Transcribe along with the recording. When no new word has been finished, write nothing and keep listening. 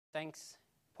Thanks,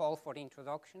 Paul, for the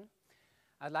introduction.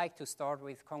 I'd like to start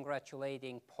with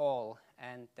congratulating Paul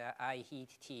and the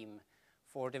mHealthed team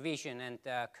for the vision and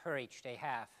the courage they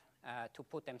have to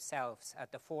put themselves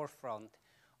at the forefront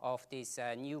of this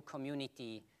new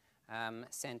community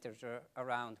centered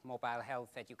around mobile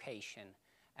health education.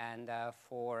 And I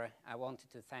wanted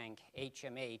to thank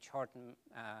HMH,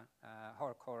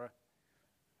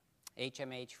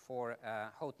 HMH for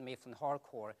Houghton Mifflin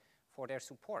Harcourt for their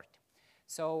support.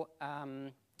 So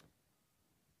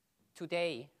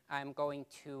today I'm going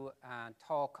to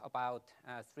talk about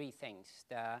three things: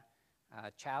 the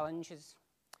challenges,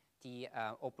 the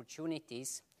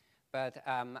opportunities, but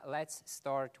let's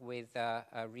start with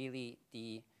really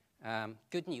the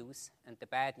good news and the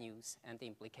bad news and the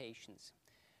implications.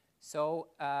 So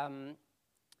the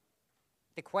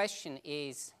question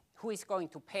is, who is going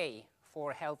to pay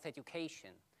for health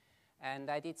education? And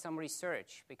I did some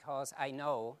research because I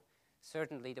know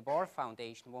certainly the Barr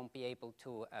Foundation won't be able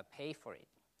to pay for it,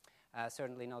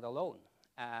 certainly not alone,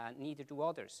 neither do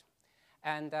others.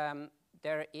 And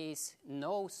there is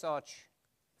no such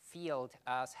field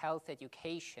as health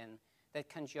education that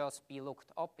can just be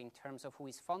looked up in terms of who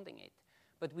is funding it.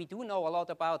 But we do know a lot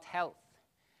about health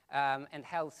and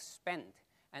health spend.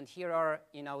 And here are,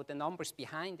 the numbers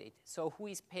behind it. So who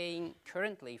is paying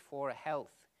currently for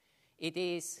health? It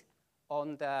is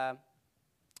on the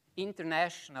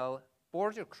international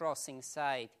border crossing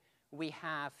side. We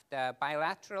have the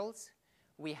bilaterals,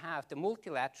 we have the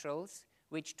multilaterals,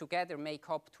 which together make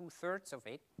up 2/3 of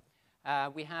it.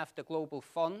 We have the Global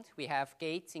Fund, we have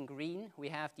Gates in green, we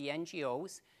have the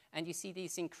NGOs, and you see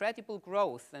this incredible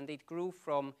growth, and it grew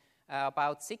from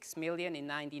about 6 million in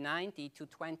 1990 to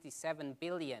 27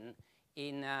 billion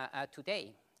in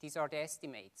today. These are the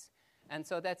estimates. And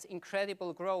so that's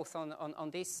incredible growth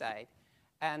on this side.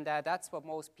 And that's what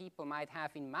most people might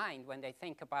have in mind when they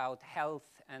think about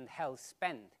health and health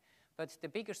spend. But the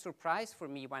bigger surprise for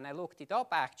me when I looked it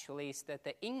up actually is that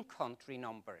the in-country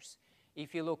numbers,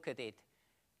 if you look at it,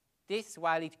 this,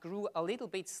 while it grew a little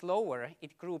bit slower,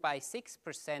 it grew by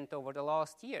 6% over the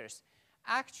last years.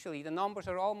 Actually, the numbers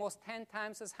are almost 10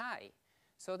 times as high.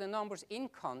 So the numbers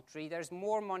in-country, there's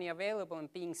more money available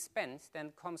and being spent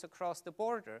than comes across the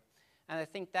border. And I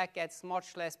think that gets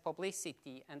much less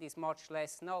publicity and is much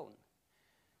less known.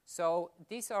 So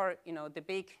these are,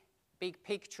 the big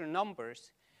picture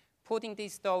numbers. Putting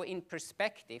this, though, in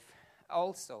perspective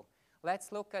also,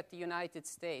 let's look at the United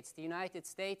States. The United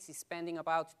States is spending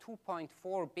about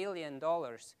 $2.4 billion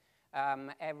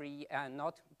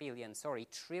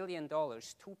trillion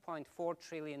dollars, $2.4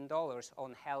 trillion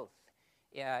on health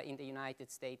in the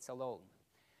United States alone.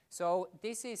 So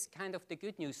this is kind of the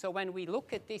good news. So when we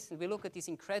look at this and we look at this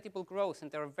incredible growth, and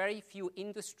there are very few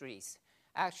industries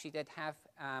actually that have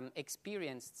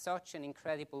experienced such an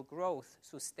incredible growth,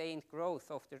 sustained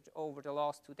growth over the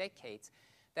last 2 decades,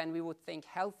 then we would think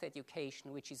health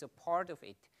education, which is a part of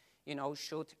it,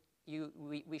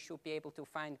 we should be able to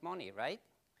find money, right?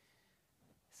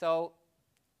 So,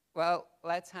 well,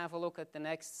 let's have a look at the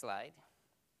next slide.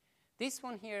 This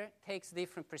one here takes a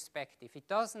different perspective. It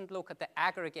doesn't look at the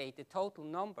aggregated total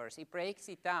numbers. It breaks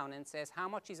it down and says how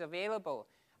much is available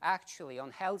actually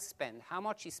on health spend, how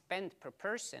much is spent per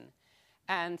person.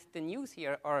 And the news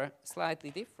here are slightly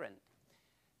different.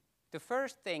 The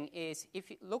first thing is,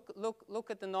 if you look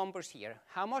at the numbers here,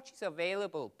 how much is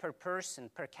available per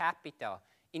person, per capita?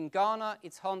 In Ghana,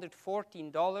 it's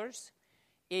 $114.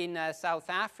 In South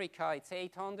Africa, it's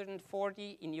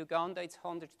 $840. In Uganda, it's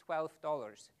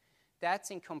 $112.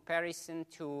 That's in comparison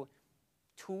to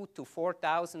 $2,000 to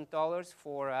 $4,000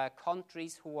 for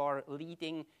countries who are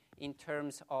leading in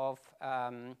terms of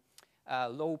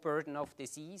low burden of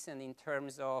disease and in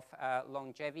terms of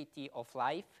longevity of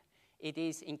life. It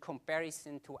is in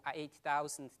comparison to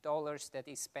 $8,000 that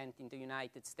is spent in the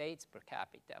United States per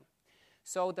capita.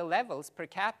 So the levels per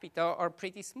capita are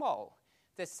pretty small.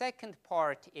 The second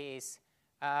part is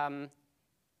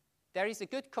there is a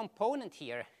good component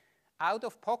here.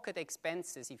 Out-of-pocket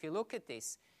expenses, if you look at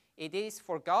this, it is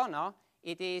for Ghana,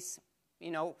 it is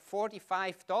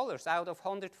 $45 out of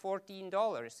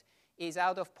 $114 is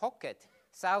out of pocket.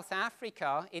 South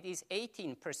Africa, it is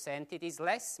 18%, it is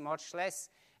less, much less.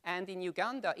 And in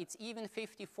Uganda, it's even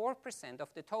 54%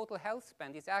 of the total health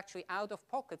spend is actually out of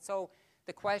pocket. So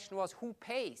the question was, who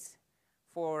pays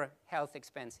for health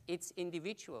expense? It's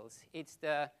individuals, it's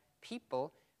the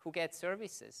people who get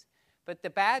services. But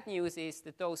the bad news is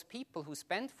that those people who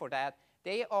spend for that,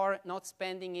 they are not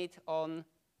spending it on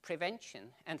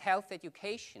prevention. And health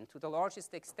education, to the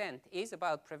largest extent, is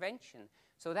about prevention.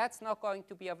 So that's not going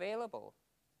to be available.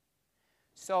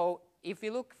 So if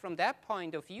we look from that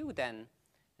point of view then,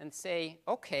 and say,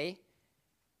 okay,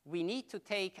 we need to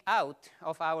take out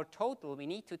of our total, we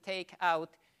need to take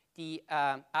out the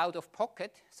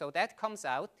out-of-pocket, so that comes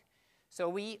out. So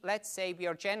let's say we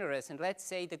are generous, and let's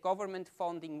say the government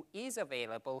funding is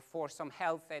available for some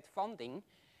health-ed funding,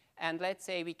 and let's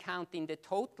say we count in the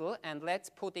total, and let's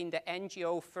put in the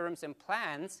NGO firms and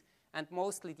plans, and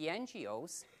mostly the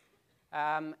NGOs,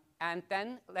 and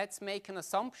then let's make an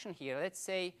assumption here. Let's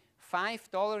say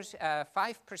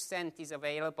 $5% is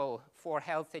available for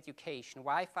health education.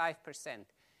 Why 5%?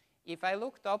 If I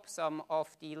looked up some of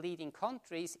the leading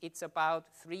countries, it's about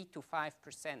 3 to 5%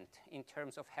 in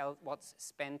terms of health, what's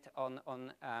spent on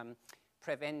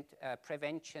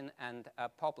prevention and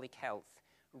public health,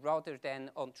 rather than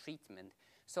on treatment.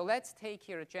 So let's take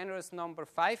here a generous number,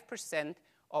 5%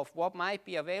 of what might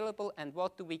be available, and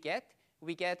what do we get?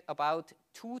 We get about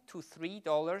 $2 to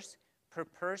 $3 per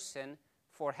person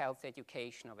for health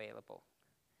education available.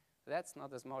 That's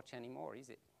not as much anymore, is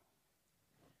it?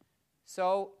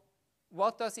 So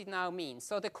what does it now mean?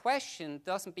 So the question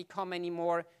doesn't become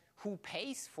anymore who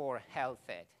pays for health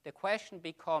ed. The question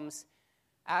becomes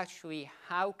actually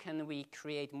how can we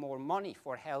create more money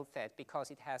for health ed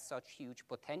because it has such huge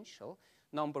potential,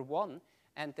 number one.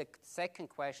 And the second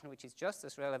question, which is just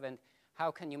as relevant,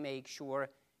 how can you make sure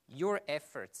your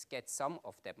efforts get some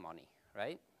of that money,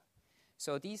 right?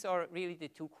 So these are really the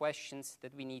two questions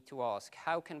that we need to ask.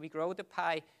 How can we grow the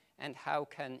pie, and how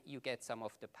can you get some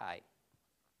of the pie?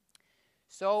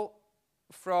 So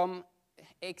from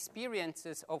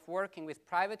experiences of working with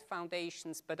private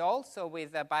foundations, but also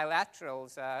with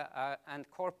bilaterals and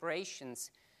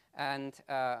corporations and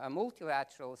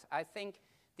multilaterals, I think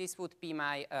this would be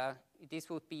my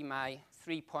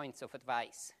 3 points of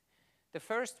advice. The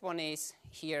first one is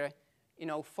here,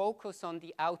 focus on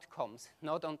the outcomes,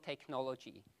 not on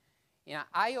technology.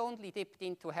 I only dipped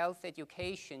into health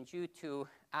education due to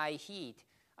mHealthed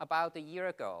about a year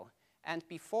ago. And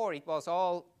before, it was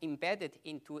all embedded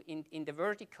in the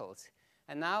verticals.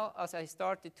 And now, as I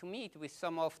started to meet with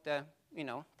some of the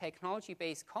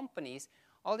technology-based companies,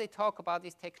 all they talk about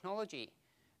is technology.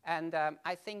 And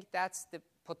I think that's the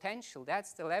potential,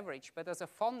 that's the leverage. But as a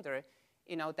funder,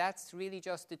 that's really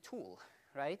just a tool,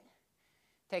 right?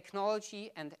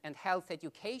 Technology and health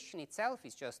education itself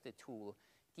is just a tool.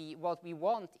 What we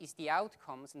want is the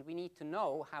outcomes, and we need to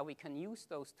know how we can use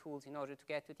those tools in order to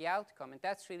get to the outcome. And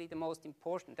that's really the most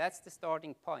important. That's the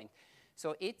starting point.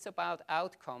 So it's about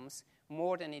outcomes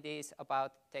more than it is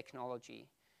about technology.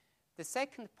 The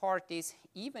second part is,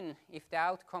 even if the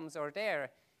outcomes are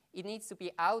there, it needs to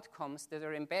be outcomes that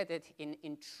are embedded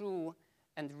in true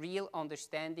and real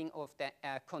understanding of the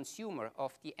consumer,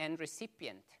 of the end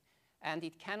recipient. And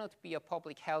it cannot be a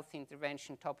public health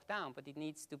intervention top-down, but it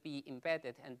needs to be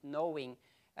embedded and knowing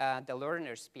the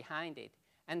learners behind it.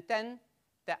 And then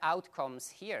the outcomes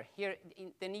here.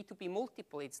 They need to be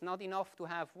multiple. It's not enough to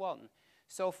have one.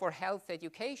 So for health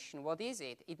education, what is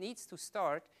it? It needs to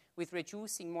start with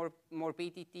reducing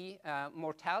morbidity,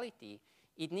 mortality.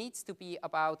 It needs to be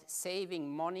about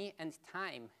saving money and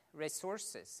time,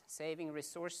 resources, saving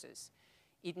resources.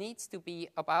 It needs to be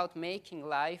about making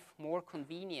life more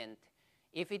convenient.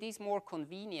 If it is more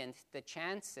convenient, the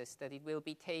chances that it will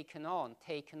be taken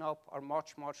up are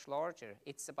much, much larger.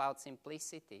 It's about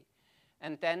simplicity.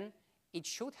 And then it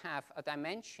should have a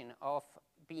dimension of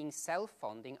being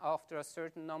self-funding after a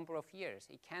certain number of years.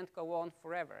 It can't go on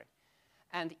forever.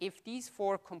 And if these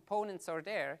 4 components are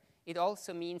there, it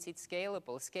also means it's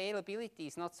scalable. Scalability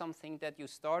is not something that you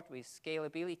start with.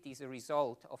 Scalability is a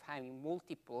result of having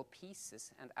multiple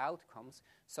pieces and outcomes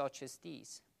such as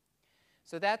these.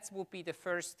 So that would be the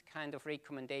first kind of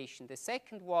recommendation. The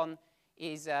second one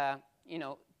is,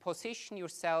 position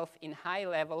yourself in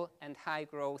high-level and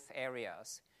high-growth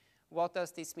areas. What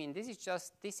does this mean?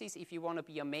 This is if you want to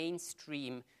be a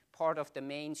mainstream, part of the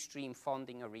mainstream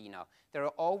funding arena. There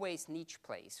are always niche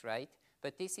plays, right?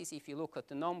 But this is if you look at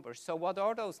the numbers. So what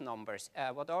are those numbers?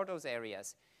 What are those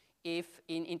areas? If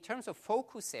in terms of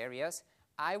focus areas,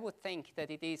 I would think that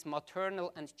it is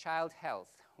maternal and child health.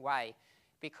 Why?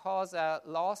 Because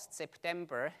last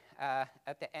September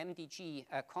at the MDG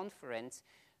conference,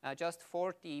 just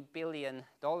 $40 billion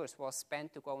was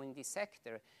spent to go in this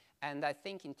sector. And I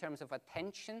think in terms of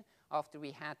attention, after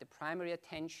we had the primary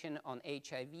attention on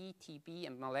HIV, TB,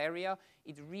 and malaria,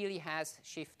 it really has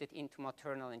shifted into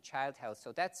maternal and child health.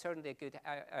 So that's certainly a good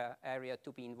area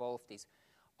to be involved in.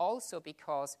 Also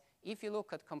because if you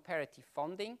look at comparative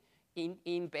funding,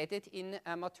 embedded in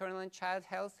maternal and child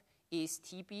health is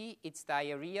TB, it's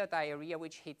diarrhea. Diarrhea,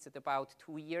 which hits at about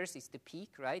 2 years, is the peak,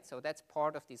 right? So that's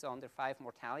part of this under 5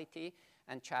 mortality.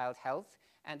 and child health,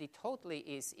 and it totally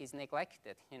is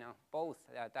neglected, you know, both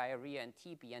diarrhea and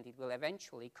TB, and it will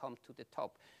eventually come to the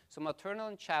top. So maternal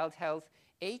and child health,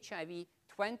 HIV,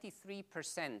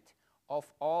 23%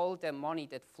 of all the money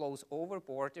that flows over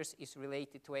borders is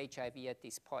related to HIV at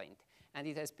this point. And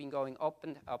it has been going up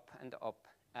and up and up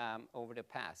over the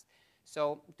past.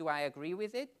 So do I agree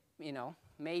with it? You know,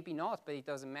 maybe not, but it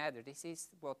doesn't matter. This is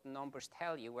what the numbers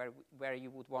tell you where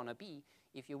you would want to be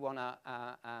if you want to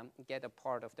get a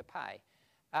part of the pie.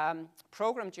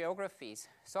 Program geographies.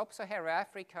 Sub-Saharan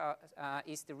Africa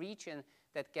is the region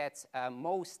that gets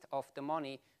most of the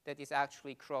money that is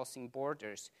actually crossing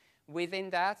borders. Within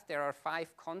that, there are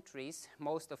 5 countries,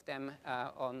 most of them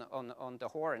on the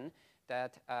Horn,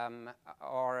 that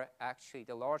are actually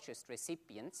the largest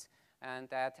recipients, and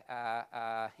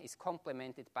that is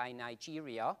complemented by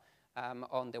Nigeria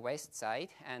on the west side.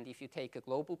 And if you take a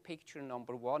global picture,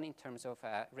 number 1 in terms of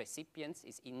recipients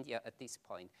is India at this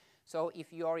point. So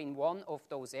if you are in one of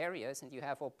those areas and you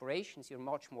have operations, you're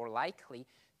much more likely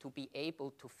to be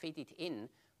able to fit it in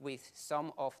with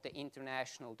some of the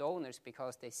international donors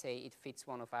because they say it fits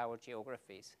one of our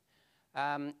geographies.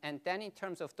 And then in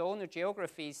terms of donor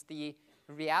geographies, the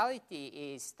reality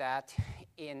is that,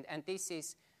 and this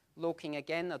is looking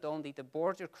again not only the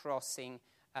border crossing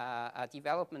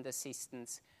development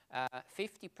assistance,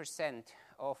 50%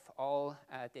 of all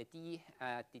the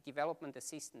development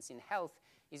assistance in health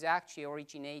is actually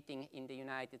originating in the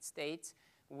United States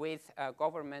with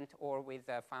government or with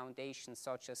foundations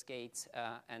such as Gates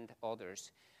and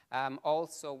others.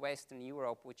 Also Western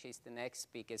Europe, which is the next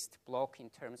biggest block in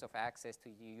terms of access to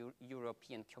the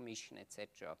European Commission,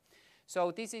 etc.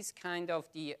 So this is kind of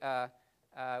the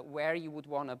where you would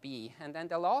want to be. And then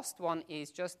the last one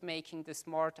is just making the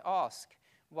smart ask.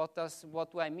 What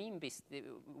do I mean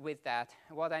with that?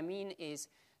 What I mean is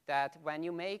that when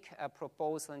you make a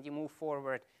proposal and you move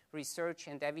forward, research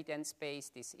and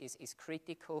evidence-based is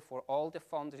critical for all the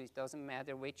funders. It doesn't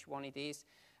matter which one it is.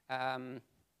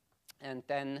 And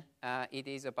then it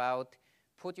is about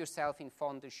put yourself in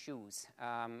funders' shoes.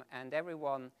 And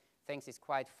everyone thinks it's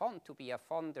quite fun to be a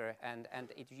funder, and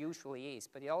it usually is.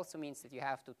 But it also means that you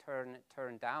have to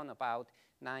turn down about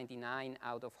 99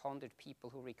 out of 100 people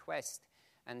who request.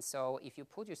 And so if you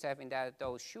put yourself in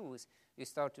those shoes, you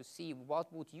start to see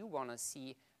what would you want to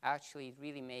see. Actually, it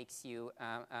really makes you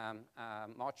a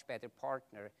much better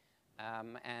partner.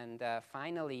 And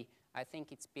finally, I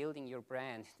think it's building your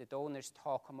brand. The donors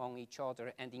talk among each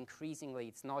other, and increasingly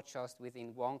it's not just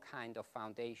within one kind of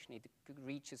foundation. It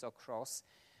reaches across,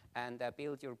 and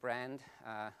build your brand,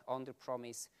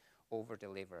 under-promise,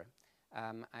 over-deliver.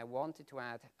 I wanted to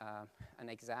add an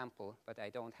example, but I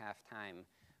don't have time.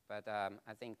 But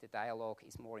I think the dialogue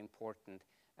is more important,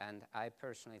 and I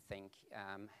personally think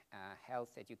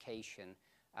health education,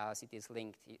 as it is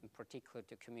linked in particular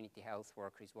to community health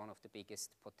workers, is one of the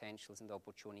biggest potentials and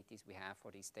opportunities we have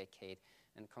for this decade.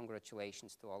 And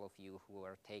congratulations to all of you who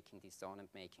are taking this on and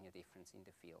making a difference in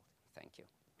the field. Thank you.